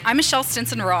I'm Michelle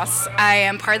Stinson Ross. I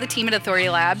am part of the team at Authority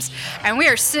Labs, and we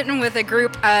are sitting with a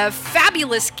group of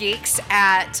fabulous geeks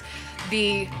at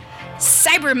the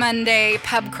Cyber Monday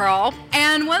pub crawl.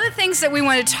 And one of the things that we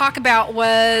wanted to talk about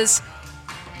was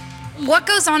what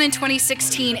goes on in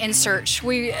 2016 in search.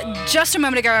 Just a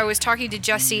moment ago, I was talking to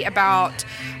Jesse about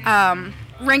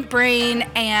RankBrain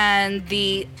and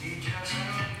the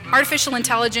artificial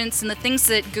intelligence and the things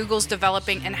that Google's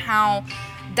developing and how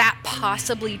that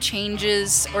possibly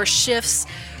changes or shifts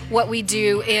what we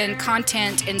do in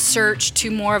content and search to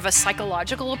more of a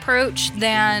psychological approach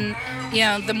than,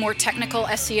 the more technical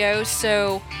SEO.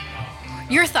 So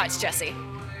your thoughts, Jesse?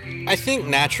 I think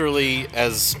naturally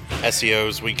as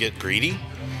SEOs we get greedy.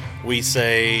 We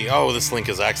say, oh, this link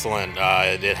is excellent.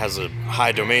 It has a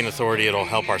high domain authority. It'll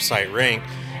help our site rank.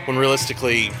 When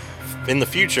realistically, in the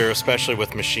future, especially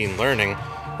with machine learning,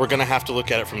 we're going to have to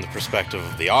look at it from the perspective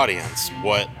of the audience.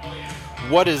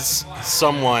 What is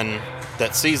someone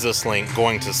that sees this link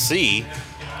going to see,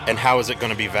 and how is it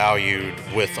going to be valued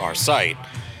with our site?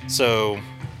 So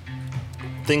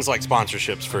things like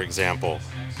sponsorships, for example,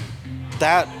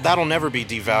 that'll never be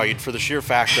devalued for the sheer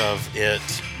fact of it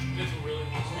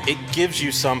gives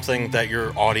you something that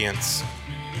your audience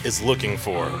is looking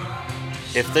for.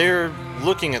 If they're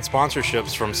looking at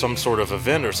sponsorships from some sort of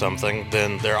event or something,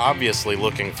 then they're obviously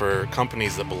looking for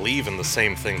companies that believe in the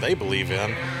same thing they believe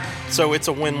in. So it's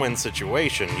a win-win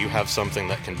situation. You have something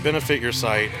that can benefit your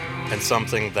site and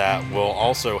something that will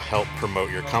also help promote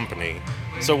your company.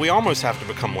 So we almost have to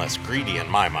become less greedy in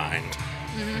my mind.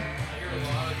 Mm-hmm.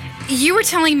 You were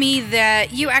telling me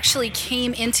that you actually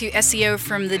came into SEO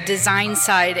from the design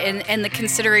side and the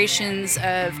considerations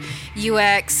of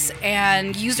UX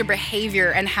and user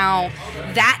behavior and how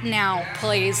that now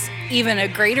plays even a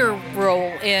greater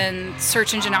role in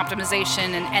search engine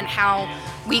optimization and how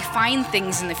we find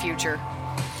things in the future.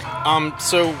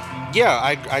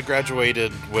 I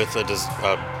graduated with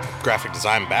a graphic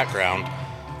design background.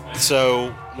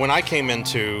 So when I came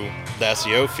into the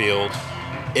SEO field,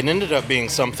 it ended up being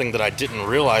something that I didn't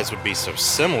realize would be so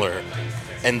similar.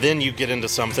 And then you get into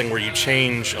something where you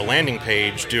change a landing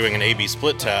page doing an A/B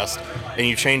split test, and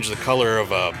you change the color of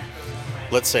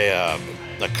let's say a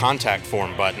contact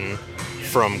form button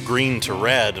from green to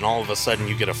red, and all of a sudden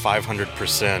you get a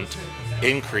 500%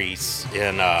 increase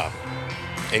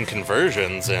in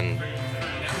conversions, and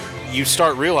you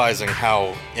start realizing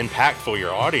how impactful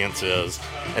your audience is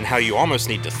and how you almost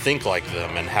need to think like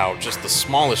them, and how just the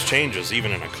smallest changes,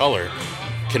 even in a color,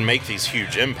 can make these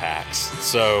huge impacts.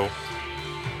 So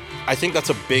I think that's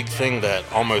a big thing that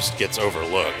almost gets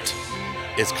overlooked,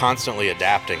 is constantly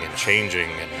adapting and changing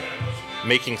and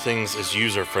making things as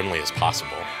user-friendly as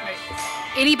possible. Right.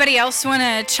 Anybody else want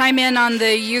to chime in on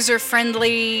the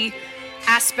user-friendly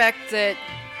aspect that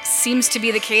seems to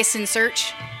be the case in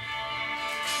search?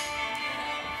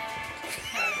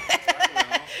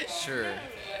 Sure.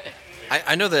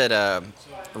 I know that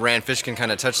Rand Fishkin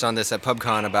kind of touched on this at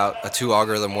PubCon about a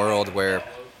two-algorithm world where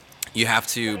you have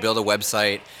to build a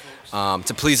website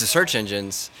to please the search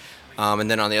engines, and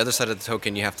then on the other side of the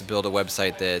token, you have to build a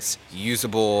website that's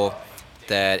usable,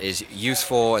 that is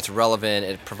useful, it's relevant,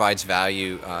 it provides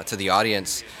value to the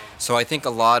audience. So I think a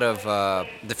lot of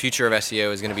the future of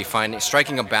SEO is going to be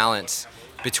striking a balance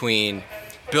between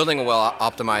building a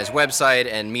well-optimized website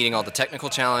and meeting all the technical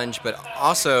challenge, but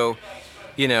also,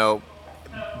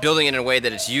 building it in a way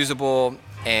that it's usable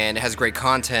and has great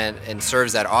content and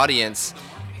serves that audience.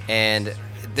 And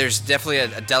there's definitely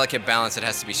a delicate balance that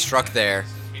has to be struck there.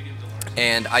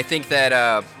 And I think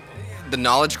that the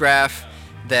knowledge graph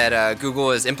that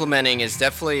Google is implementing is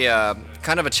definitely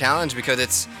kind of a challenge, because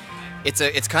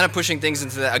it's kind of pushing things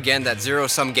into that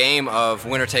zero-sum game of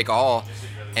winner take all.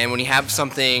 And when you have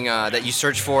something that you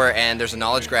search for and there's a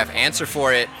knowledge graph answer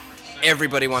for it,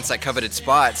 everybody wants that coveted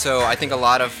spot. So I think a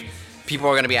lot of people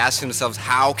are going to be asking themselves,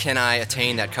 how can I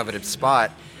attain that coveted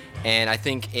spot? And I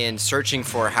think in searching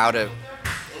for how to,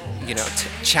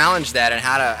 challenge that and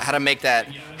how to make that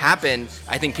happen,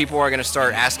 I think people are going to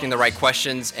start asking the right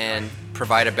questions and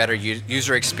provide a better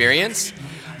user experience.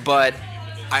 But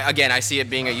I see it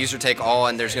being a user take all,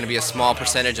 and there's going to be a small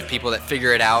percentage of people that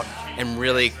figure it out and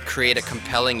really create a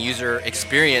compelling user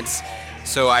experience.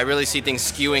 So I really see things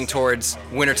skewing towards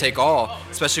winner take all,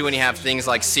 especially when you have things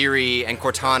like Siri and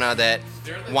Cortana that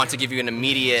want to give you an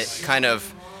immediate kind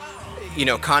of,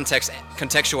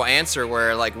 contextual answer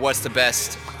where, like, what's the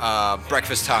best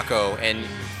breakfast taco? And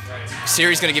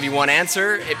Siri's going to give you one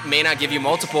answer. It may not give you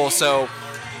multiple. So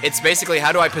it's basically,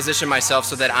 how do I position myself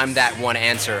so that I'm that one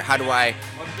answer? How do I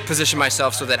position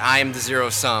myself so that I am the zero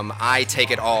sum? I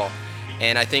take it all.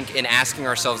 And I think in asking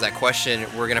ourselves that question,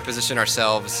 we're going to position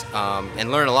ourselves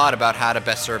and learn a lot about how to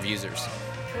best serve users.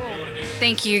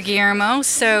 Thank you, Guillermo.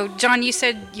 So, John, you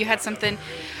said you had something.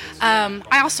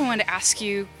 I also wanted to ask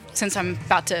you, since I'm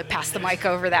about to pass the mic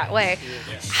over that way,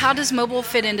 how does mobile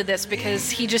fit into this?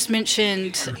 Because he just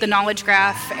mentioned the knowledge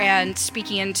graph and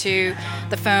speaking into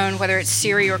the phone, whether it's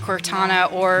Siri or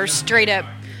Cortana or straight up,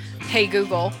 hey,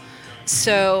 Google.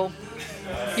 So,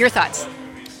 your thoughts?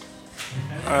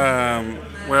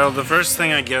 Well, the first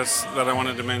thing I guess that I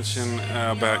wanted to mention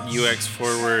about UX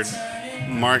forward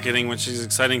marketing, which is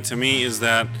exciting to me, is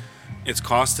that it's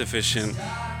cost efficient.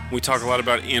 We talk a lot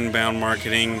about inbound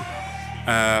marketing,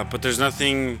 but there's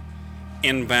nothing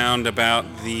inbound about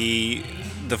the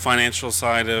financial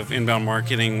side of inbound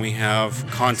marketing. We have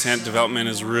content development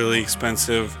is really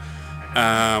expensive.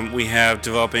 We have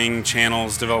developing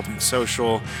channels, developing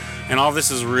social, and all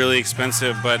this is really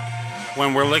expensive. But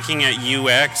when we're looking at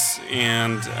UX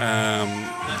and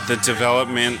the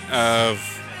development of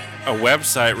a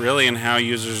website, really, and how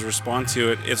users respond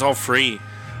to it, it's all free.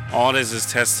 All it is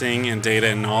testing and data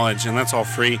and knowledge, and that's all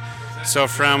free. So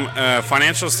from a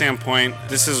financial standpoint,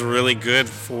 this is really good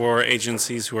for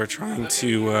agencies who are trying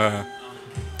to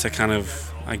kind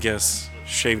of, I guess,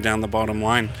 shave down the bottom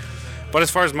line. But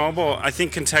as far as mobile, I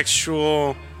think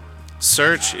contextual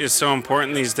search is so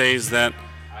important these days that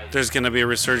there's going to be a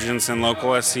resurgence in local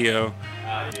SEO.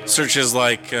 Searches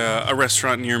like a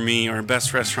restaurant near me or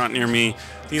best restaurant near me,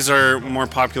 these are more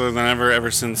popular than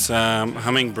ever since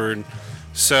Hummingbird.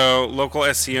 So local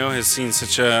SEO has seen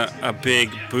such a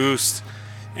big boost,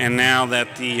 and now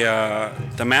that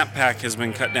the map pack has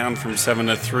been cut down from 7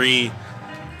 to 3,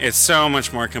 it's so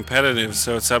much more competitive.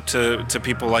 So it's up to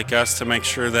people like us to make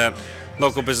sure that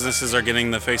local businesses are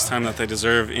getting the face time that they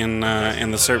deserve in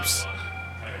the SERPs.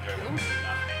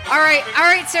 All right.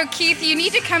 So Keith, you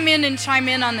need to come in and chime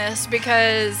in on this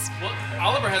because. Well,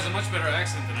 Oliver has a much better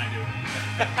accent than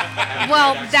I do.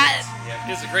 Well, Yeah,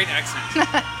 he has a great accent.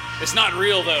 It's not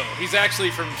real though. He's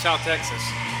actually from South Texas.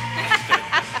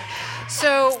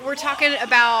 So we're talking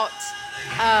about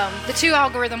the two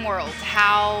algorithm world.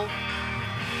 How,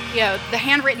 the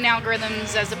handwritten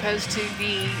algorithms as opposed to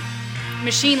the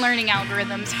machine learning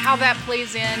algorithms. How that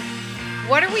plays in.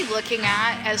 What are we looking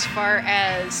at as far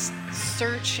as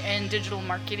search and digital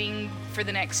marketing for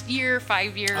the next year,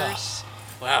 5 years,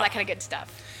 all that kind of good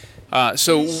stuff?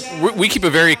 So we keep a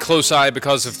very close eye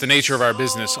because of the nature of our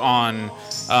business on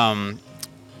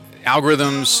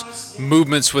algorithms,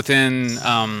 movements within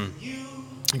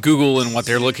Google and what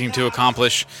they're looking to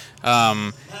accomplish.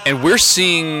 And we're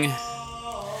seeing,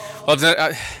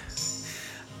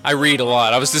 I read a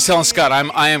lot. I was just telling Scott,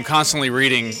 I am constantly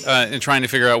reading and trying to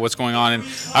figure out what's going on. And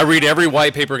I read every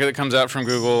white paper that comes out from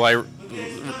Google. I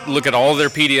look at all their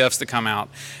PDFs that come out.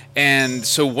 And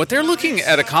so what they're looking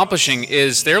at accomplishing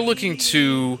is they're looking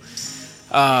to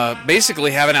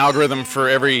basically have an algorithm for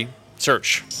every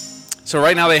search. So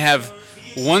right now they have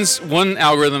one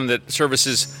algorithm that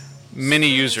services many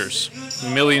users,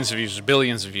 millions of users,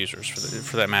 billions of users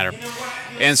for that matter.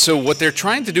 And so what they're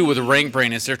trying to do with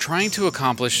RankBrain is they're trying to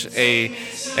accomplish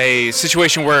a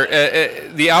situation where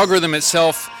the algorithm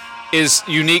itself is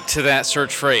unique to that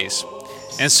search phrase.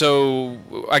 And so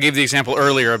I gave the example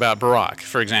earlier about Barack,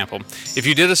 for example. If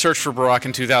you did a search for Barack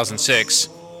in 2006,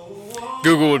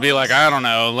 Google would be like, I don't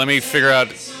know, let me figure out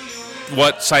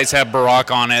what sites have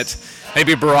Barack on it.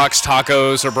 Maybe Barack's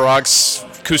Tacos or Barack's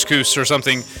Couscous or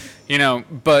something,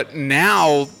 But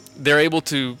now they're able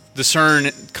to discern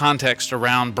context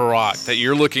around Barack. That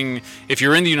you're looking, if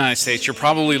you're in the United States, you're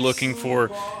probably looking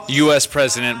for U.S.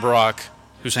 President Barack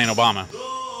Hussein Obama.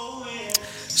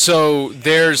 So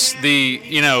there's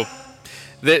their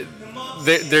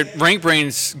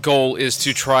RankBrain's goal is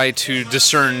to try to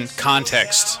discern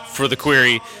context for the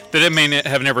query that it may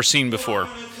have never seen before.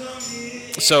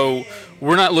 So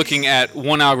we're not looking at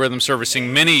one algorithm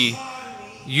servicing many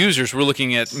users. We're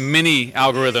looking at many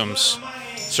algorithms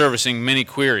servicing many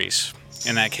queries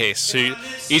in that case. So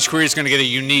each query is going to get a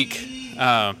unique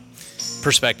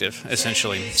perspective,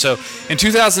 essentially. So in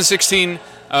 2016,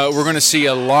 we're going to see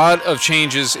a lot of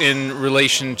changes in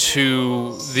relation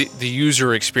to the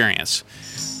user experience.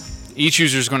 Each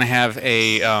user is going to have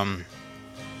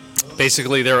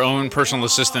basically their own personal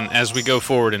assistant as we go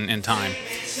forward in time.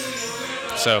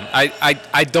 So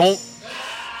I don't.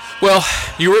 Well,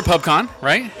 you were at PubCon,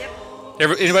 right?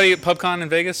 Yep. Anybody at PubCon in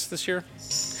Vegas this year?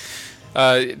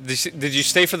 Did you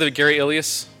stay for the Gary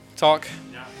Ilias talk?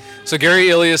 No. So Gary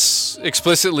Ilias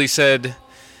explicitly said,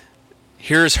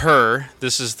 here's her.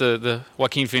 This is the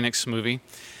Joaquin Phoenix movie.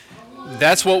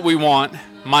 That's what we want,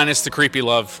 minus the creepy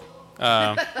love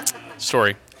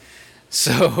story.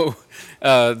 So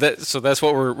So that's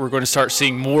what we're going to start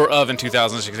seeing more of in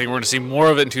 2016. We're going to see more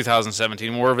of it in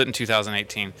 2017, more of it in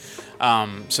 2018.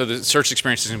 So the search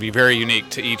experience is going to be very unique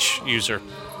to each user.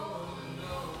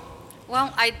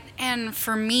 Well, and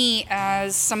for me,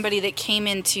 as somebody that came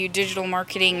into digital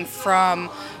marketing from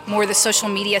more the social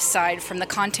media side, from the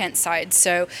content side,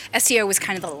 so SEO was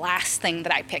kind of the last thing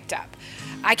that I picked up.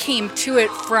 I came to it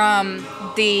from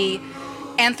the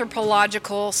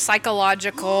anthropological,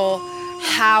 psychological,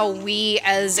 how we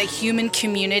as a human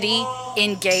community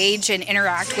engage and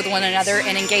interact with one another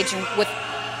and engage with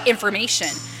information.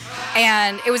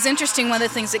 And it was interesting, one of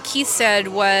the things that Keith said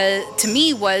to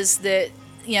me was that,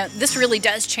 this really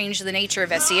does change the nature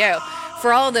of SEO.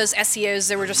 For all of those SEOs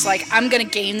that were just like, I'm going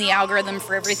to game the algorithm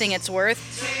for everything it's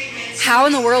worth, how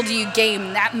in the world do you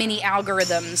game that many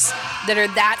algorithms that are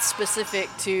that specific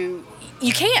to,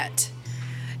 you can't.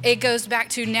 It goes back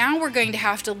to, now we're going to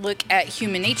have to look at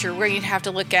human nature. We're going to have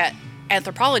to look at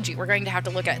anthropology. We're going to have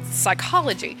to look at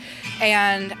psychology.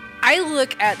 And I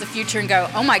look at the future and go,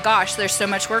 oh my gosh, there's so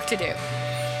much work to do.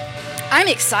 I'm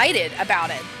excited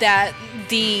about it, that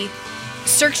the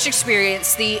search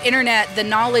experience, the internet, the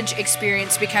knowledge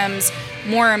experience becomes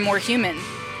more and more human.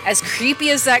 As creepy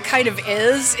as that kind of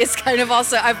is, it's kind of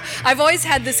also, I've always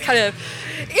had this kind of,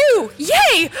 ew,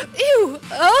 yay, ew,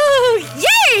 oh,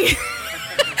 yay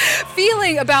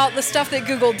feeling about the stuff that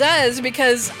Google does,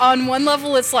 because on one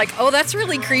level it's like, oh, that's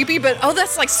really creepy, but oh,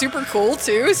 that's like super cool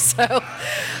too. So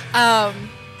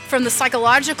from the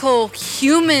psychological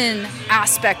human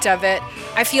aspect of it,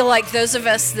 I feel like those of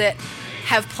us that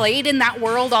have played in that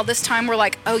world all this time, we're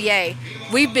like, oh yay,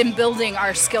 we've been building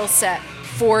our skill set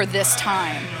for this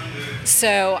time.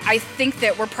 So I think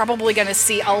that we're probably going to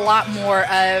see a lot more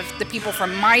of the people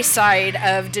from my side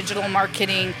of digital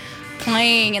marketing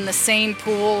playing in the same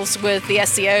pools with the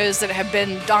SEOs that have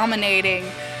been dominating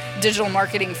digital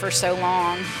marketing for so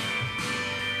long.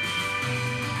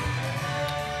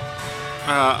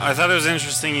 I thought it was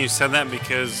interesting you said that,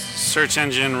 because Search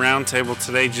Engine Roundtable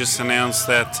today just announced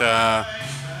that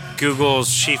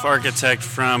Google's chief architect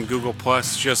from Google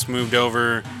Plus just moved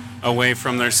away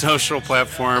from their social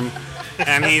platform,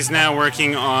 and he's now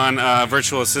working on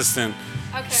virtual assistant.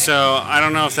 Okay. So I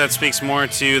don't know if that speaks more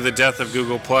to the death of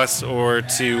Google Plus or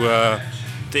to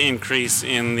the increase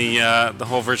in the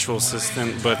whole virtual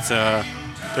assistant, but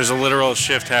there's a literal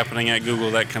shift happening at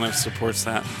Google that kind of supports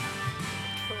that.